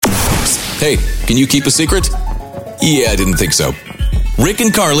Hey, can you keep a secret? Yeah, I didn't think so. Rick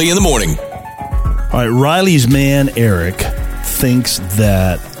and Carly in the morning. All right, Riley's man, Eric, thinks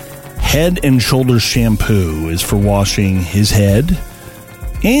that Head and Shoulders shampoo is for washing his head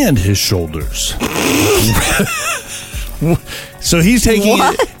and his shoulders. So he's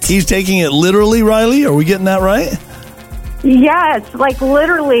taking it literally, Riley? Are we getting that right? Yes, like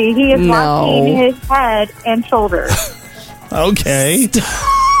literally, he is washing his head and shoulders. Okay.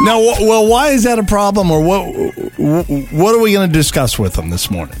 Now, well, why is that a problem, or what are we going to discuss with him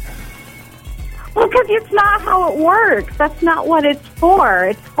this morning? Well, because it's not how it works. That's not what it's for.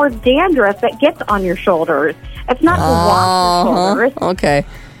 It's for dandruff that gets on your shoulders. It's not to wash your shoulders. Okay.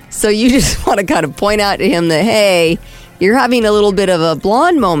 So you just want to kind of point out to him that, hey, you're having a little bit of a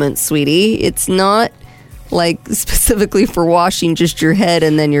blonde moment, sweetie. It's not like specifically for washing just your head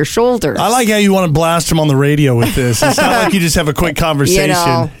and then your shoulders. I like how you want to blast him on the radio with this. It's not like you just have a quick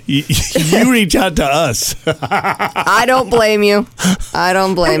conversation. You reach out to us. I don't blame you.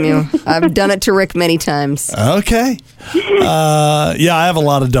 I've done it to Rick many times. Okay. I have a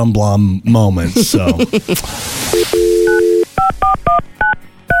lot of dumb blonde moments, so.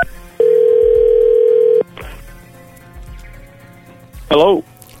 Hello.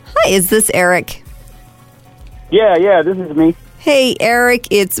 Hi, is this Eric? Yeah, this is me. Hey, Eric,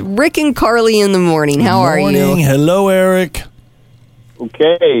 it's Rick and Carly in the morning. How are you? Hello, Eric.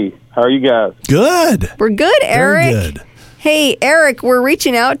 Okay. How are you guys? Good. We're good, Eric. Very good. Hey, Eric, we're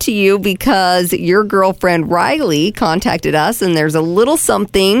reaching out to you because your girlfriend, Riley, contacted us, and there's a little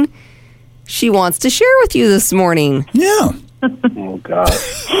something she wants to share with you this morning. Yeah. Oh, God.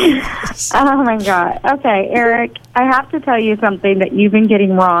 Oh, my God. Okay, Eric, I have to tell you something that you've been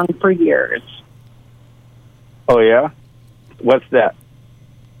getting wrong for years. Oh, yeah? What's that?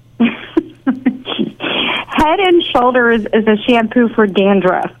 Head and Shoulders is a shampoo for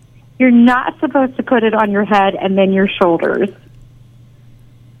dandruff. You're not supposed to put it on your head and then your shoulders.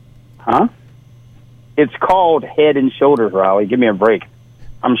 Huh? It's called Head and Shoulders, Riley. Give me a break.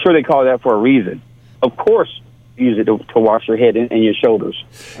 I'm sure they call it that for a reason. Of course, use it to wash your head and your shoulders.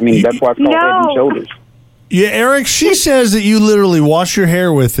 I mean, that's why it's called Head and Shoulders. Yeah, Eric, she says that you literally wash your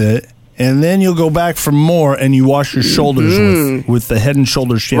hair with it, and then you'll go back for more, and you wash your shoulders with the Head and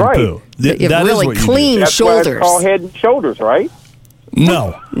Shoulders shampoo. Right. You have really clean That's shoulders. Why it's called Head and Shoulders, right?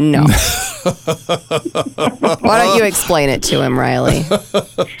 No. Why don't you explain it to him, Riley?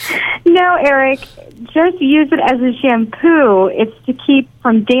 No, Eric, just use it as a shampoo. It's to keep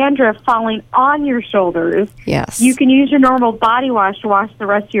from dandruff falling on your shoulders. Yes. You can use your normal body wash to wash the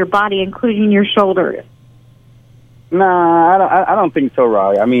rest of your body, including your shoulders. Nah, I don't think so,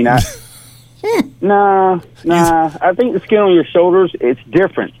 Riley. I mean, Nah. I think the skin on your shoulders, it's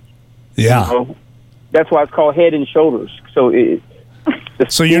different. Yeah. You know? That's why it's called Head and Shoulders. So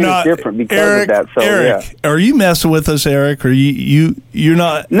So you're not different because Eric, of that. So Eric, are you messing with us, Eric? Or you're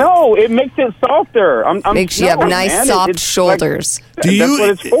not? No, it makes it softer. Makes you have nice, soft shoulders. That's what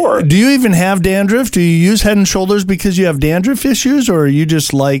it's for. Do you even have dandruff? Do you use Head and Shoulders because you have dandruff issues, or are you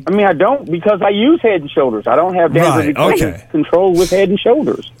just like? I mean, I don't because I use Head and Shoulders. I don't have dandruff because it's controlled with Head and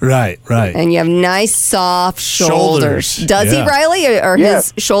Shoulders. Right. And you have nice, soft shoulders. Does he, Riley? Or are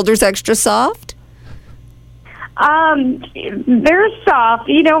his shoulders extra soft? They're soft.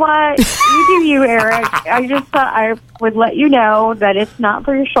 You know what? You do you, Eric. I just thought I would let you know that it's not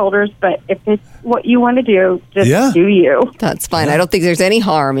for your shoulders, but if it's what you want to do, just do you. That's fine. I don't think there's any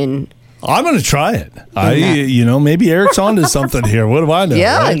harm in... I'm going to try it. Maybe Eric's onto something here. What do I know?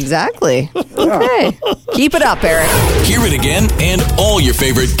 Yeah, right? exactly. Okay. Keep it up, Eric. Hear it again and all your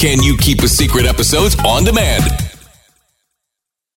favorite Can You Keep a Secret episodes on demand